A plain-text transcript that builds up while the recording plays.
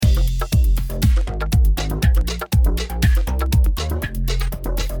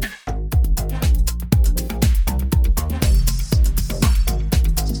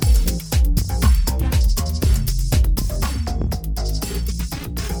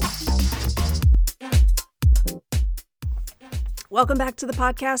Welcome back to the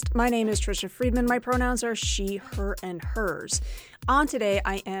podcast. My name is Trisha Friedman. My pronouns are she, her, and hers. On today,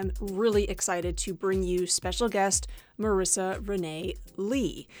 I am really excited to bring you special guest Marissa Renee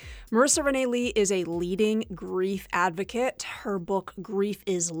Lee. Marissa Renee Lee is a leading grief advocate. Her book, Grief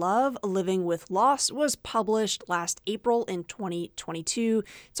is Love: Living with Loss, was published last April in 2022.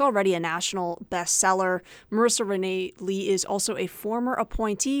 It's already a national bestseller. Marissa Renee Lee is also a former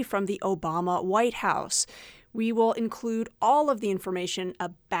appointee from the Obama White House. We will include all of the information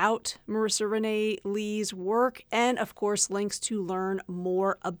about Marissa Renee Lee's work and, of course, links to learn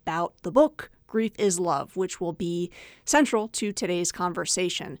more about the book, Grief is Love, which will be central to today's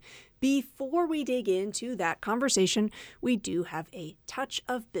conversation. Before we dig into that conversation, we do have a touch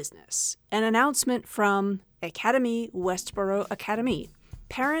of business. An announcement from Academy Westboro Academy.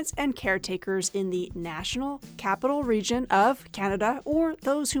 Parents and caretakers in the National Capital Region of Canada, or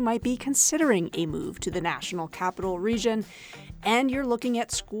those who might be considering a move to the National Capital Region, and you're looking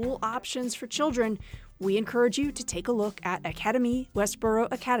at school options for children, we encourage you to take a look at Academy Westboro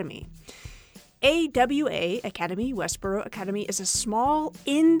Academy. AWA, Academy Westboro Academy, is a small,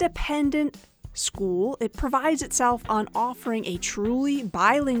 independent school. It prides itself on offering a truly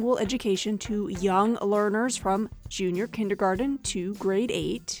bilingual education to young learners from junior kindergarten to grade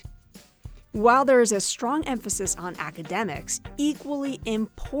 8. While there is a strong emphasis on academics, equally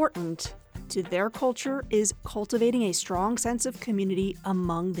important to their culture is cultivating a strong sense of community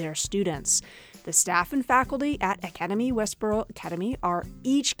among their students. The staff and faculty at Academy Westboro Academy are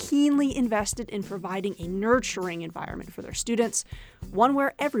each keenly invested in providing a nurturing environment for their students, one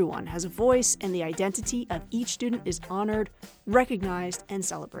where everyone has a voice and the identity of each student is honored, recognized, and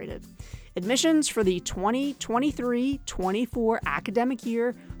celebrated. Admissions for the 2023-24 academic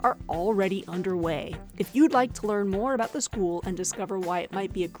year are already underway. If you'd like to learn more about the school and discover why it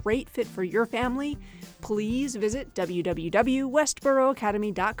might be a great fit for your family, please visit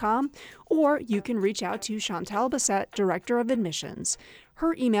www.westboroacademy.com, or you can reach out to Chantal Bassett, Director of Admissions.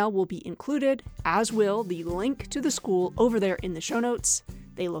 Her email will be included, as will the link to the school over there in the show notes.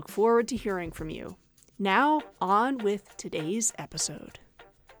 They look forward to hearing from you. Now, on with today's episode.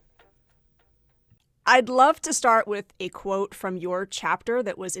 I'd love to start with a quote from your chapter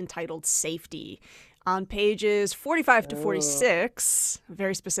that was entitled Safety. On pages 45 to 46,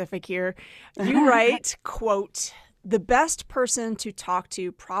 very specific here, you write, quote, "The best person to talk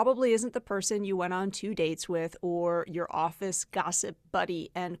to probably isn't the person you went on 2 dates with or your office gossip buddy,"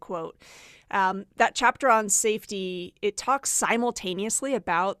 end quote. That chapter on safety, it talks simultaneously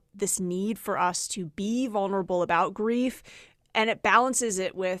about this need for us to be vulnerable about grief, and it balances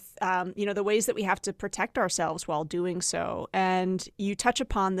it with, the ways that we have to protect ourselves while doing so. And you touch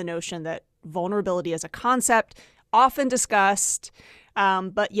upon the notion that vulnerability as a concept, often discussed,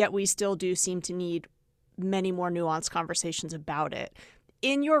 but yet we still do seem to need many more nuanced conversations about it.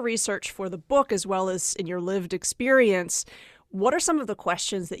 In your research for the book, as well as in your lived experience, what are some of the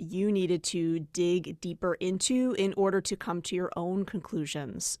questions that you needed to dig deeper into in order to come to your own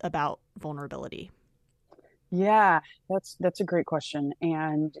conclusions about vulnerability? Yeah, that's a great question.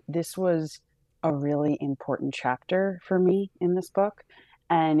 And this was a really important chapter for me in this book.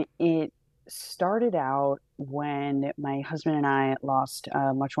 And it started out when my husband and I lost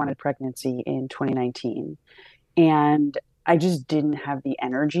a much wanted pregnancy in 2019. And I just didn't have the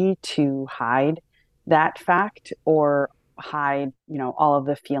energy to hide that fact or hide, all of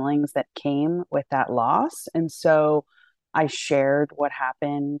the feelings that came with that loss. And so I shared what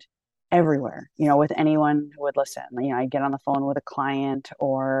happened everywhere, with anyone who would listen. I get on the phone with a client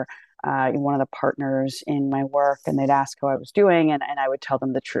or one of the partners in my work, and they'd ask how I was doing, and I would tell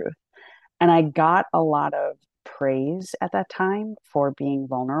them the truth. And I got a lot of praise at that time for being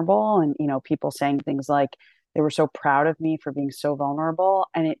vulnerable, and people saying things like they were so proud of me for being so vulnerable,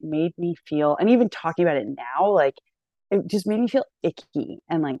 and it made me feel, and even talking about it now, like it just made me feel icky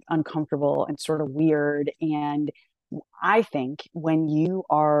and like uncomfortable and sort of weird. And I think when you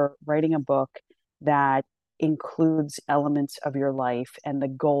are writing a book that includes elements of your life, and the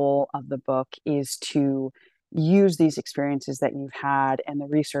goal of the book is to use these experiences that you've had and the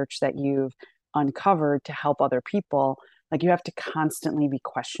research that you've uncovered to help other people, like you have to constantly be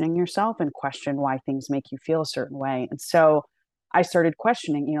questioning yourself and question why things make you feel a certain way. And so I started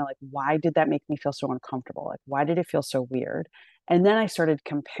questioning, like, why did that make me feel so uncomfortable? Like, why did it feel so weird? And then I started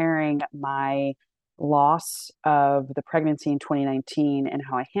comparing my loss of the pregnancy in 2019 and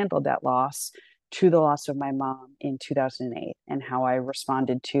how I handled that loss to the loss of my mom in 2008, and how I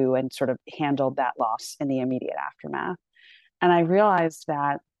responded to and sort of handled that loss in the immediate aftermath. And I realized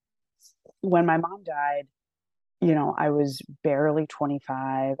that when my mom died, I was barely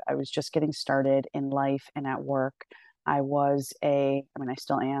 25. I was just getting started in life and at work. I was I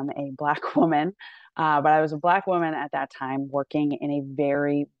still am a Black woman, but I was a Black woman at that time working in a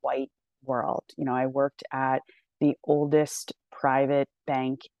very white world. I worked at the oldest private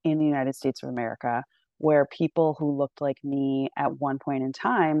bank in the United States of America, where people who looked like me at one point in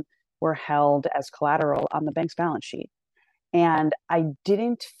time were held as collateral on the bank's balance sheet. And I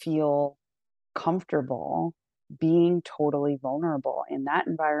didn't feel comfortable being totally vulnerable in that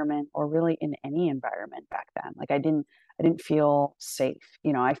environment or really in any environment back then. Like I didn't feel safe.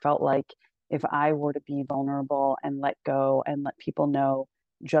 I felt like if I were to be vulnerable and let go and let people know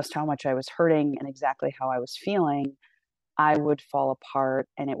just how much I was hurting and exactly how I was feeling, I would fall apart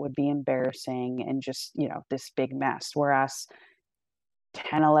and it would be embarrassing and just, this big mess. Whereas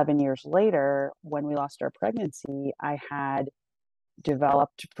 10, 11 years later, when we lost our pregnancy, I had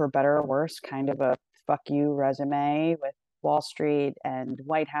developed, for better or worse, kind of a fuck you resume with Wall Street and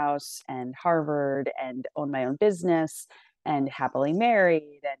White House and Harvard, and own my own business and happily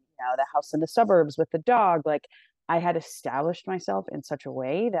married, and the house in the suburbs with the dog. Like, I had established myself in such a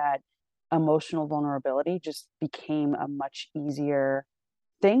way that emotional vulnerability just became a much easier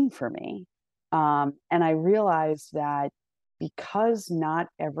thing for me. And I realized that because not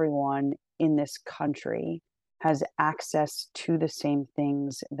everyone in this country has access to the same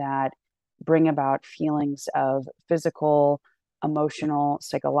things that bring about feelings of physical, emotional,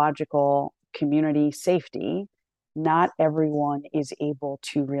 psychological, community safety, not everyone is able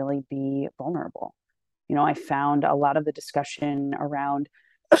to really be vulnerable. I found a lot of the discussion around,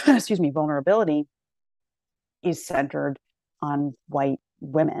 excuse me, vulnerability is centered on white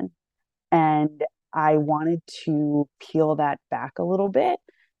women. And I wanted to peel that back a little bit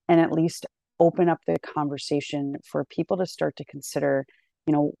and at least open up the conversation for people to start to consider,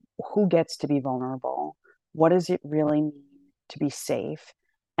 who gets to be vulnerable? What does it really mean to be safe?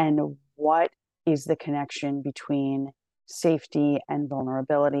 And what is the connection between safety and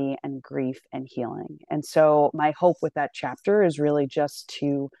vulnerability and grief and healing? And so my hope with that chapter is really just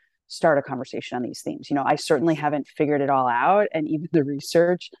to start a conversation on these themes. I certainly haven't figured it all out, and even the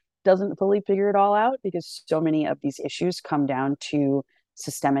research doesn't fully figure it all out, because so many of these issues come down to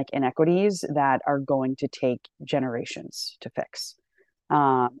systemic inequities that are going to take generations to fix,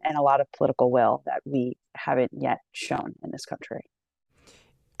 and a lot of political will that we haven't yet shown in this country.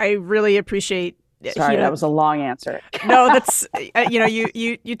 I really appreciate. Sorry, that was a long answer. No, that's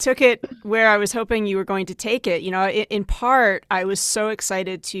you took it where I was hoping you were going to take it. In part, I was so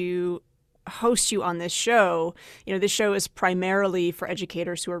excited to host you on this show. This show is primarily for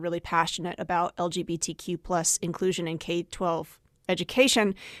educators who are really passionate about LGBTQ plus inclusion in K-12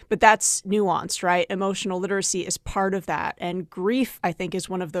 education, but that's nuanced, right? Emotional literacy is part of that. And grief, I think, is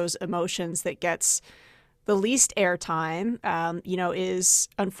one of those emotions that gets the least airtime, is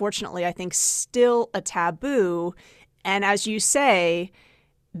unfortunately, I think, still a taboo. And as you say,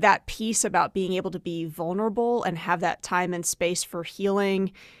 that piece about being able to be vulnerable and have that time and space for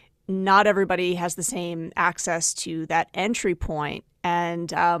healing, not everybody has the same access to that entry point.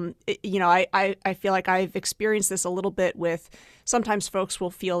 And, I feel like I've experienced this a little bit with sometimes folks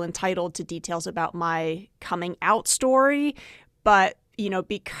will feel entitled to details about my coming out story. But,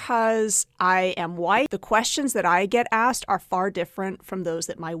 because I am white, the questions that I get asked are far different from those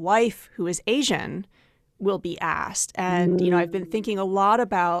that my wife, who is Asian, will be asked. And, I've been thinking a lot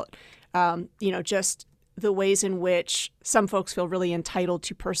about, just the ways in which some folks feel really entitled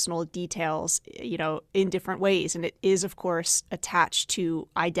to personal details, in different ways. And it is, of course, attached to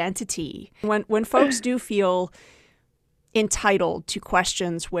identity. When folks do feel entitled to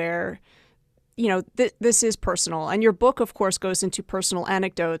questions where, this is personal. And your book, of course, goes into personal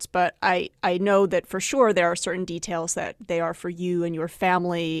anecdotes, but I know that for sure there are certain details that they are for you and your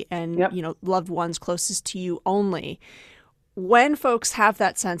family and, Yep. Loved ones closest to you only. When folks have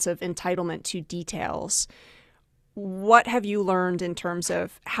that sense of entitlement to details, what have you learned in terms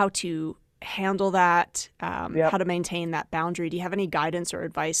of how to handle that, Yep. how to maintain that boundary? Do you have any guidance or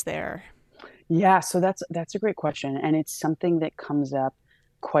advice there? Yeah, so that's a great question, and it's something that comes up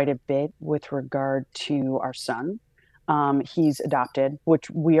quite a bit with regard to our son. He's adopted, which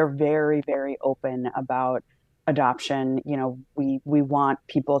we are very, very open about adoption. We want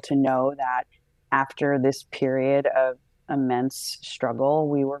people to know that after this period of immense struggle,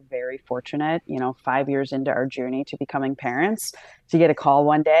 we were very fortunate, 5 years into our journey to becoming parents, to get a call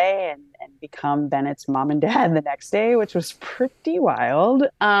one day and become Bennett's mom and dad the next day, which was pretty wild.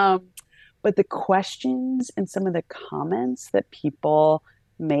 But the questions and some of the comments that people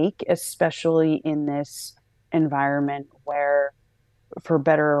make, especially in this environment where, for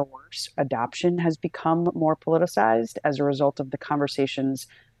better or worse, adoption has become more politicized as a result of the conversations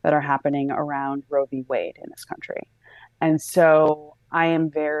that are happening around Roe v. Wade in this country. And so I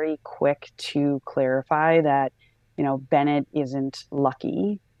am very quick to clarify that, Bennett isn't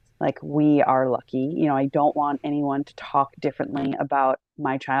lucky. Like we are lucky. I don't want anyone to talk differently about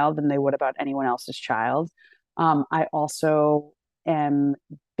my child than they would about anyone else's child. I also am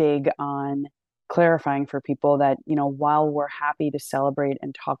big on clarifying for people that, while we're happy to celebrate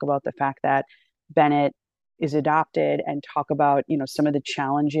and talk about the fact that Bennett is adopted and talk about, some of the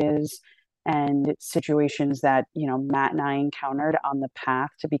challenges and situations that, Matt and I encountered on the path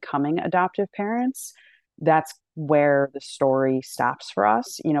to becoming adoptive parents, that's where the story stops for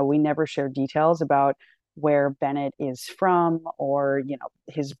us. We never share details about where Bennett is from or,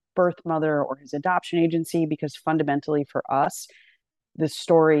 his birth mother or his adoption agency, because fundamentally for us, the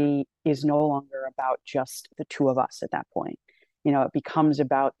story is no longer about just the two of us at that point. It becomes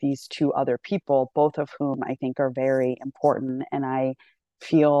about these two other people, both of whom I think are very important. And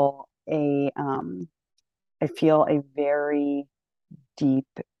feel I feel a very deep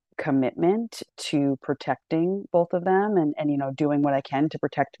commitment to protecting both of them and doing what I can to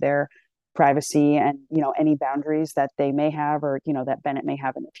protect their privacy and any boundaries that they may have or that Bennett may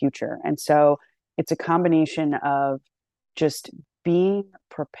have in the future. And so it's a combination of just being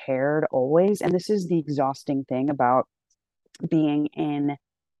prepared always. And this is the exhausting thing about being in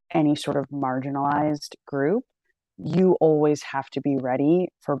any sort of marginalized group. You always have to be ready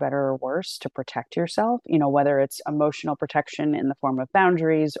for better or worse to protect yourself, whether it's emotional protection in the form of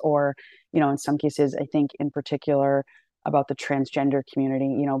boundaries or, in some cases, I think in particular about the transgender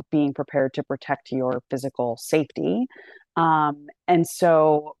community, being prepared to protect your physical safety. And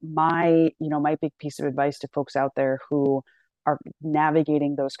so my big piece of advice to folks out there who are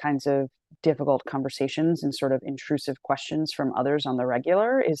navigating those kinds of difficult conversations and sort of intrusive questions from others on the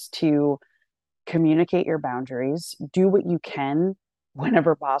regular is to communicate your boundaries, do what you can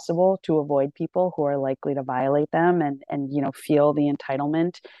whenever possible to avoid people who are likely to violate them and feel the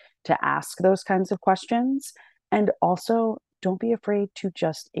entitlement to ask those kinds of questions. And also don't be afraid to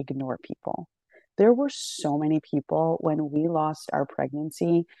just ignore people. There were so many people when we lost our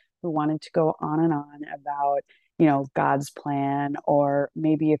pregnancy who wanted to go on and on about God's plan, or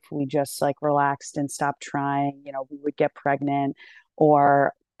maybe if we just like relaxed and stopped trying, we would get pregnant,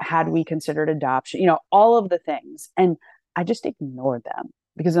 or had we considered adoption, all of the things. And I just ignored them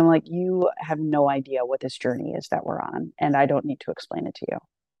because I'm like, you have no idea what this journey is that we're on, and I don't need to explain it to you.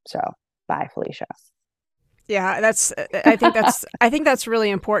 So bye, Felicia. Yeah, I think that's really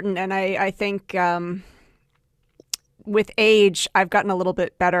important. And I think with age, I've gotten a little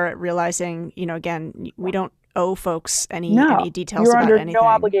bit better at realizing, again, we don't owe folks any No, details you're about under no anything.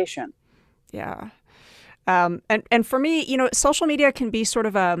 obligation. Yeah. And for me, social media can be sort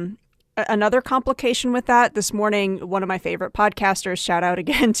of another complication with that. This morning, one of my favorite podcasters, shout out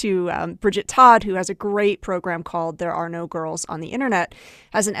again to Bridget Todd, who has a great program called There Are No Girls on the Internet,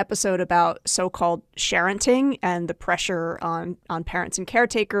 has an episode about so-called sharenting and the pressure on parents and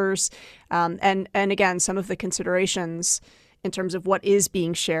caretakers. And again, some of the considerations in terms of what is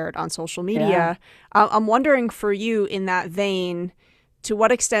being shared on social media. Yeah. I'm wondering for you in that vein, to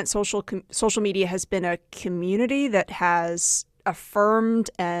what extent social media has been a community that has affirmed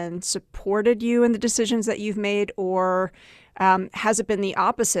and supported you in the decisions that you've made, or has it been the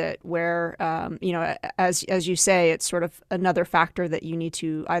opposite where, as you say, it's sort of another factor that you need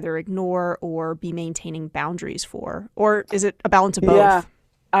to either ignore or be maintaining boundaries for? Or is it a balance of both? Yeah,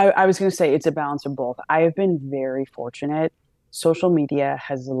 I was going to say it's a balance of both. I have been very fortunate. Social media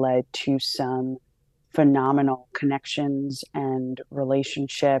has led to some phenomenal connections and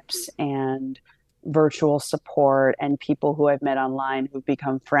relationships and virtual support and people who I've met online who've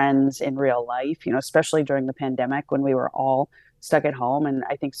become friends in real life, especially during the pandemic when we were all stuck at home. And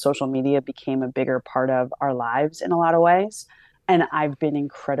I think social media became a bigger part of our lives in a lot of ways. And I've been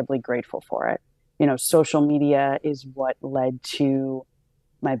incredibly grateful for it. Social media is what led to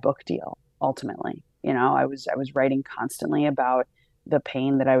my book deal ultimately. I was writing constantly about the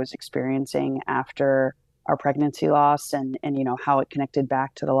pain that I was experiencing after our pregnancy loss and how it connected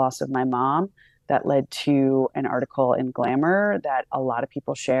back to the loss of my mom. That led to an article in Glamour that a lot of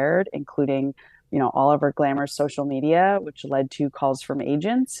people shared, including Oliver Glamour's social media, which led to calls from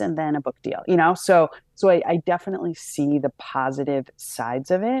agents and then a book deal. So I definitely see the positive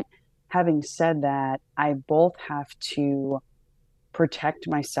sides of it. Having said that, I both have to protect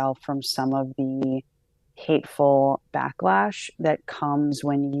myself from some of the hateful backlash that comes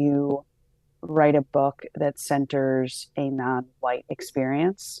when you write a book that centers a non-white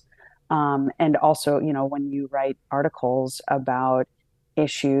experience. And also, when you write articles about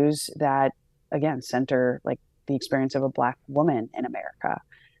issues that, again, center like the experience of a Black woman in America.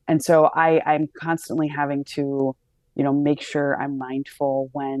 And so I'm constantly having to, make sure I'm mindful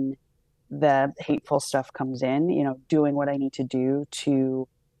when the hateful stuff comes in, doing what I need to do to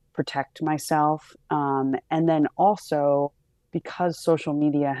protect myself. And then also, because social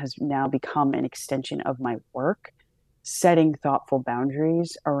media has now become an extension of my work, setting thoughtful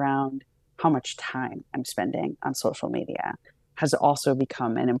boundaries around how much time I'm spending on social media has also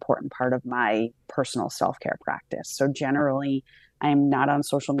become an important part of my personal self care practice. So, generally, I'm not on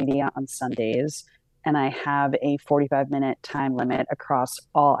social media on Sundays, and I have a 45-minute time limit across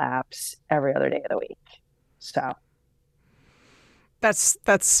all apps every other day of the week. So, That's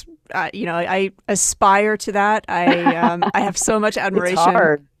I aspire to that. I have so much it's admiration.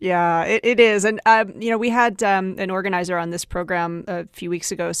 hard. Yeah, it is. And we had an organizer on this program a few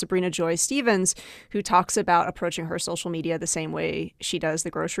weeks ago, Sabrina Joy Stevens, who talks about approaching her social media the same way she does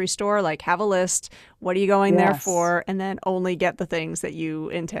the grocery store. Like, have a list. What are you going there Yes. for? And then only get the things that you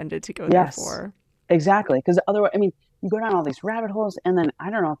intended to go there Yes. for. Exactly. Because otherwise, I mean, you go down all these rabbit holes, and then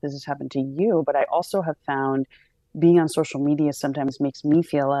I don't know if this has happened to you, but I also have found being on social media sometimes makes me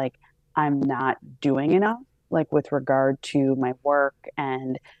feel like I'm not doing enough, like with regard to my work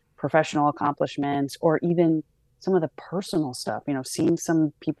and professional accomplishments, or even some of the personal stuff, seeing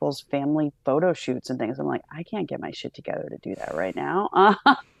some people's family photo shoots and things. I'm like, I can't get my shit together to do that right now.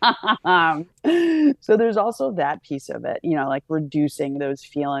 um, so there's also that piece of it, like reducing those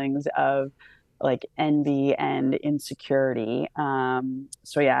feelings of like envy and insecurity.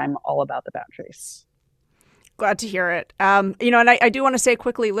 So yeah, I'm all about the boundaries. Glad to hear it. And I do want to say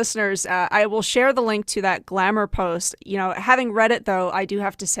quickly, listeners, I will share the link to that Glamour post. Having read it, though, I do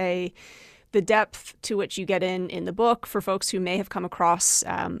have to say the depth to which you get in the book for folks who may have come across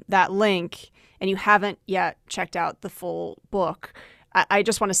that link and you haven't yet checked out the full book. I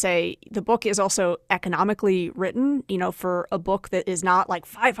just want to say the book is also economically written. For a book that is not like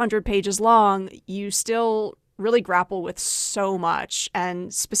 500 pages long, you still really grapple with so much.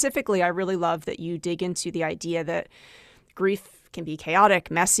 And specifically, I really love that you dig into the idea that grief can be chaotic,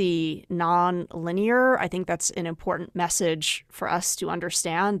 messy, non-linear. I think that's an important message for us to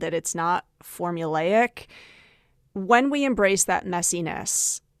understand, that it's not formulaic. When we embrace that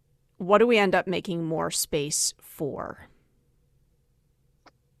messiness, what do we end up making more space for?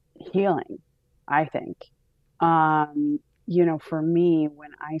 Healing, I think. For me,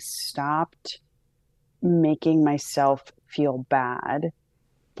 when I stopped making myself feel bad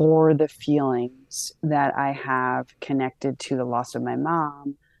for the feelings that I have connected to the loss of my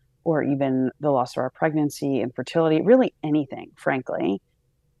mom, or even the loss of our pregnancy, infertility, really anything, frankly,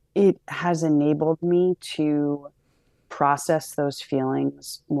 it has enabled me to process those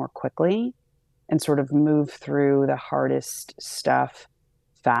feelings more quickly and sort of move through the hardest stuff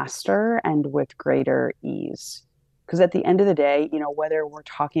faster and with greater ease. Because at the end of the day, whether we're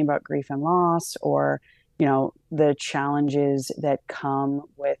talking about grief and loss, or, the challenges that come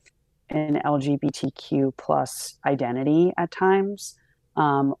with an LGBTQ plus identity at times,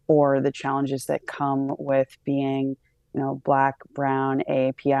 or the challenges that come with being, Black, Brown,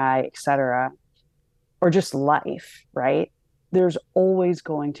 AAPI, et cetera, or just life, right? There's always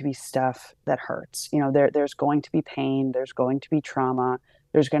going to be stuff that hurts. There's going to be pain, there's going to be trauma,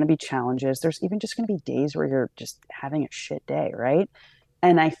 there's going to be challenges, there's even just going to be days where you're just having a shit day, right?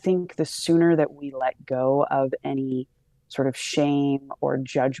 And I think the sooner that we let go of any sort of shame or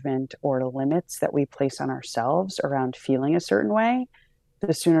judgment or limits that we place on ourselves around feeling a certain way,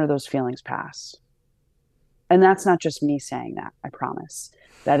 the sooner those feelings pass. And that's not just me saying that, I promise.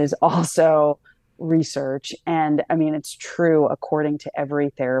 That is also research. And I mean, it's true according to every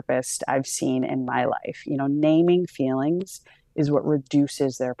therapist I've seen in my life. Naming feelings is what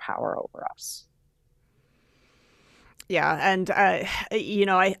reduces their power over us. Yeah. And,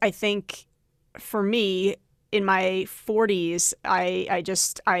 I think for me, in my 40s,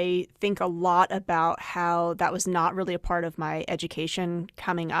 I think a lot about how that was not really a part of my education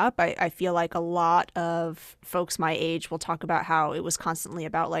coming up. I feel like a lot of folks my age will talk about how it was constantly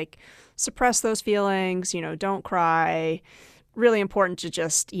about like suppress those feelings, don't cry. Really important to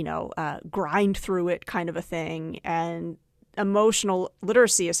just, grind through it, kind of a thing. And emotional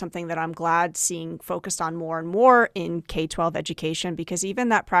literacy is something that I'm glad seeing focused on more and more in K-12 education, because even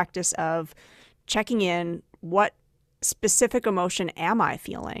that practice of checking in, what specific emotion am I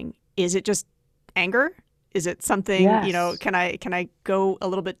feeling? Is it just anger? Is it something, Yes. can I go a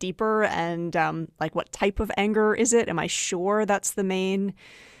little bit deeper and like what type of anger is it? Am I sure that's the main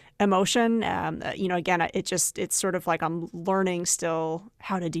emotion? Again, it's sort of like I'm learning still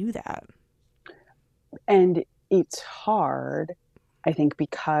how to do that. And it's hard, I think,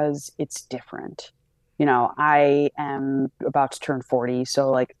 because it's different. I am about to turn 40, so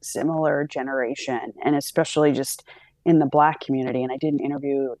like similar generation, and especially just in the Black community. And I did an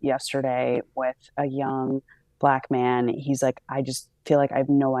interview yesterday with a young Black man. He's like, I just feel like I have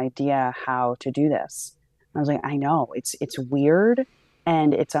no idea how to do this. I was like, I know it's weird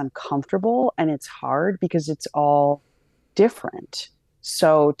and it's uncomfortable and it's hard because it's all different.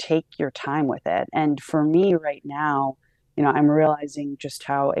 So take your time with it. And for me right now, I'm realizing just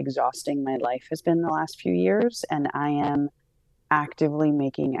how exhausting my life has been the last few years. And I am actively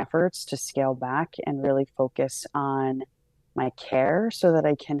making efforts to scale back and really focus on my care so that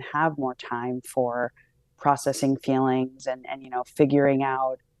I can have more time for processing feelings and figuring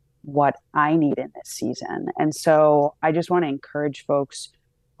out what I need in this season. And so I just want to encourage folks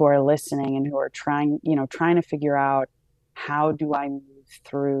who are listening and who are trying to figure out, how do I move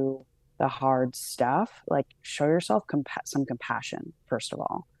through the hard stuff? Like, show yourself some compassion, first of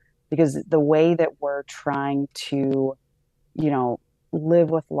all, because the way that we're trying to, you know,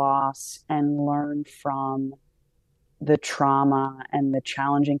 live with loss and learn from the trauma and the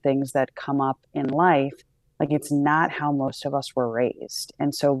challenging things that come up in life, like, it's not how most of us were raised.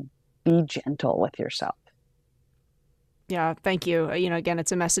 And so be gentle with yourself. Yeah, thank you. Again,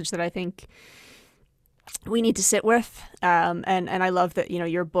 it's a message that I think we need to sit with. And I love that,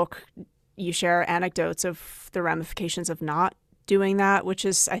 your book, you share anecdotes of the ramifications of not doing that, which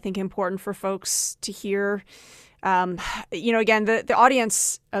is, I think, important for folks to hear. Again, the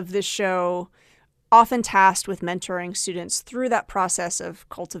audience of this show often tasked with mentoring students through that process of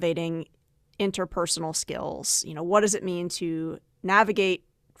cultivating interpersonal skills. What does it mean to navigate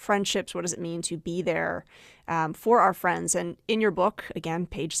friendships? What does it mean to be there for our friends? And in your book, again,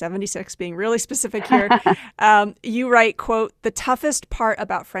 page 76, being really specific here, you write, quote, "The toughest part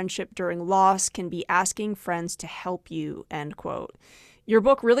about friendship during loss can be asking friends to help you," end quote. Your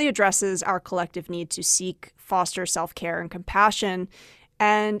book really addresses our collective need to seek, foster self-care and compassion.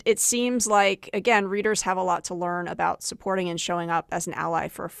 And it seems like, again, readers have a lot to learn about supporting and showing up as an ally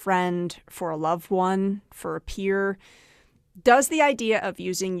for a friend, for a loved one, for a peer. Does the idea of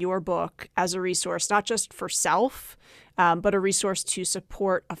using your book as a resource, not just for self, but a resource to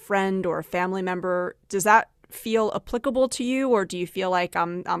support a friend or a family member, does that feel applicable to you? Or do you feel like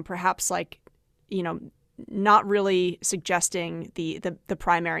I'm perhaps not really suggesting the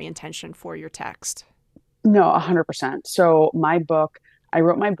primary intention for your text? No, 100%. So I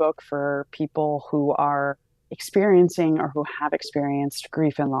wrote my book for people who are experiencing or who have experienced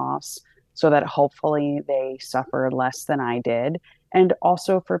grief and loss, so that hopefully they suffer less than I did. And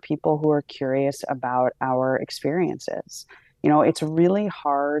also for people who are curious about our experiences. It's really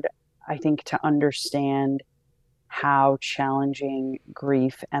hard, I think, to understand how challenging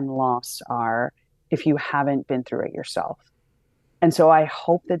grief and loss are if you haven't been through it yourself. And so I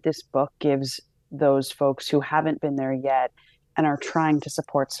hope that this book gives those folks who haven't been there yet and are trying to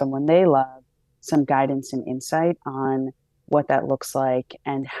support someone they love some guidance and insight on what that looks like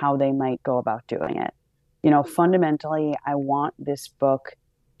and how they might go about doing it. Fundamentally, I want this book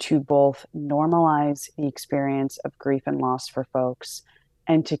to both normalize the experience of grief and loss for folks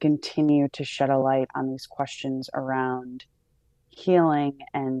and to continue to shed a light on these questions around healing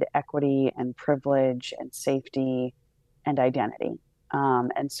and equity and privilege and safety and identity.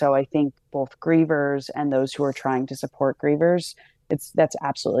 And so I think both grievers and those who are trying to support grievers, that's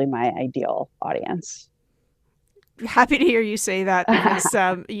absolutely my ideal audience. Happy to hear you say that because,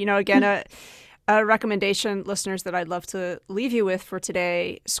 again, a recommendation, listeners, that I'd love to leave you with for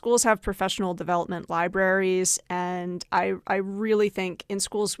today. Schools have professional development libraries, and I really think in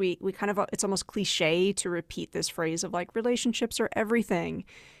schools we kind of, it's almost cliche to repeat this phrase of like, relationships are everything.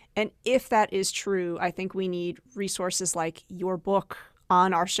 And if that is true, I think we need resources like your book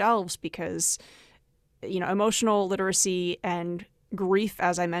on our shelves because, emotional literacy and grief,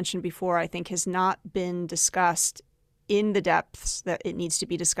 as I mentioned before, I think has not been discussed in the depths that it needs to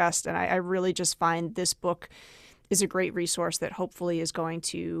be discussed. And I really just find this book is a great resource that hopefully is going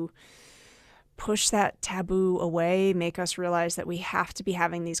to push that taboo away, make us realize that we have to be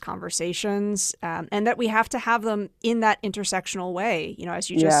having these conversations and that we have to have them in that intersectional way. As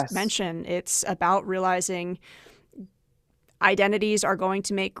you just mentioned, it's about realizing identities are going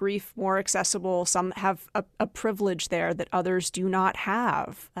to make grief more accessible. Some have a privilege there that others do not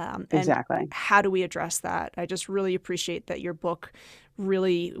have. Exactly. And how do we address that? I just really appreciate that your book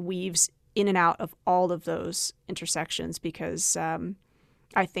really weaves in and out of all of those intersections because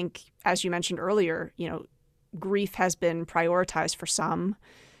I think, as you mentioned earlier, grief has been prioritized for some,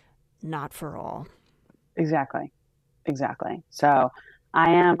 not for all. Exactly. So I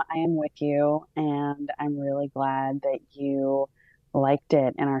am with you, and I'm really glad that you liked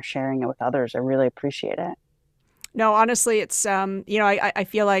it and are sharing it with others. I really appreciate it. No, honestly, it's I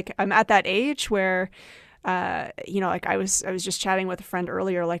feel like I'm at that age where Like I was just chatting with a friend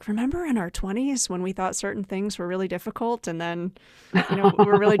earlier, like, remember in our 20s when we thought certain things were really difficult and then,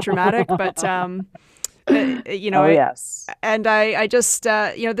 were really dramatic, but, Oh, yes. I just,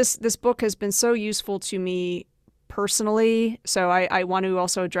 this book has been so useful to me personally. So I want to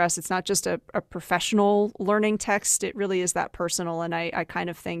also address it's not just a professional learning text. It really is that personal. And I kind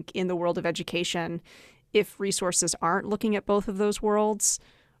of think in the world of education, if resources aren't looking at both of those worlds,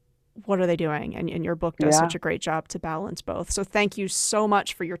 what are they doing? And your book does such a great job to balance both. So thank you so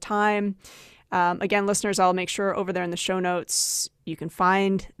much for your time. Again, listeners, I'll make sure over there in the show notes you can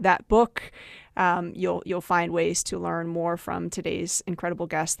find that book. You'll find ways to learn more from today's incredible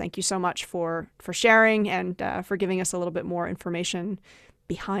guest. Thank you so much for sharing and for giving us a little bit more information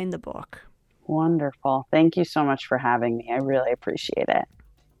behind the book. Wonderful. Thank you so much for having me. I really appreciate it.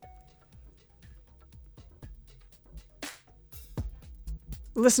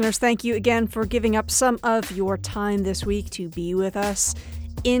 Listeners, thank you again for giving up some of your time this week to be with us.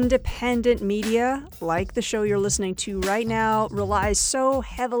 Independent media, like the show you're listening to right now, relies so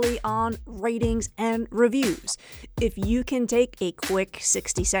heavily on ratings and reviews. If you can take a quick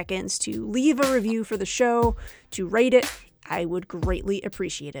 60 seconds to leave a review for the show, to rate it, I would greatly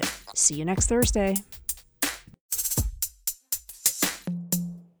appreciate it. See you next Thursday.